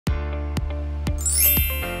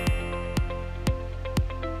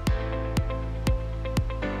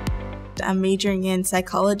I'm majoring in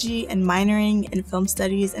psychology and minoring in film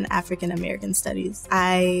studies and African American studies.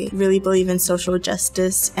 I really believe in social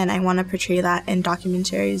justice, and I want to portray that in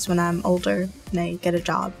documentaries when I'm older and I get a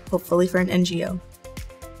job, hopefully for an NGO.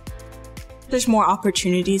 There's more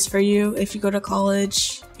opportunities for you if you go to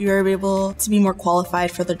college. You're able to be more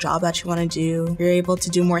qualified for the job that you want to do. You're able to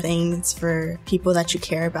do more things for people that you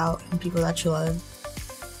care about and people that you love.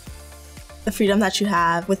 The freedom that you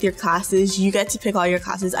have with your classes, you get to pick all your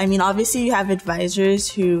classes. I mean, obviously you have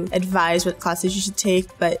advisors who advise what classes you should take,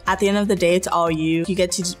 but at the end of the day, it's all you. You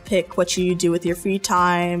get to pick what you do with your free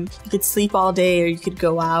time. You could sleep all day, or you could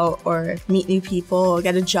go out or meet new people, or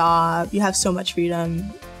get a job. You have so much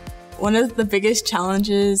freedom. One of the biggest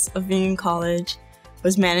challenges of being in college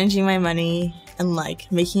was managing my money and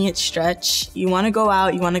making it stretch. You want to go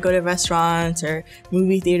out, you want to go to restaurants or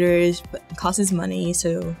movie theaters, but it costs money,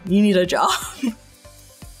 so you need a job.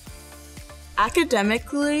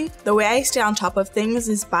 Academically, the way I stay on top of things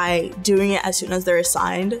is by doing it as soon as they're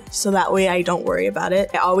assigned, so that way I don't worry about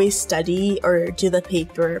it. I always study or do the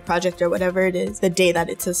paper, project, or whatever it is the day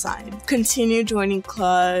that it's assigned. Continue joining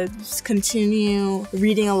clubs, continue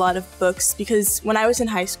reading a lot of books, because when I was in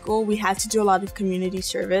high school, we had to do a lot of community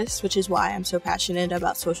service, which is why I'm so passionate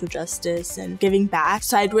about social justice and giving back.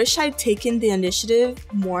 So I'd wish I'd taken the initiative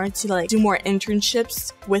more to do more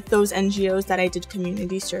internships with those NGOs that I did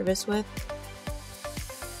community service with.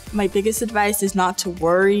 My biggest advice is not to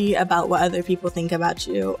worry about what other people think about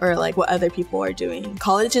you or what other people are doing.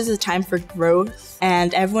 College is a time for growth,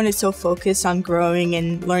 and everyone is so focused on growing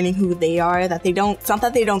and learning who they are that it's not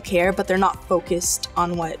that they don't care, but they're not focused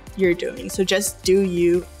on what you're doing. So just do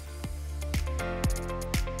you.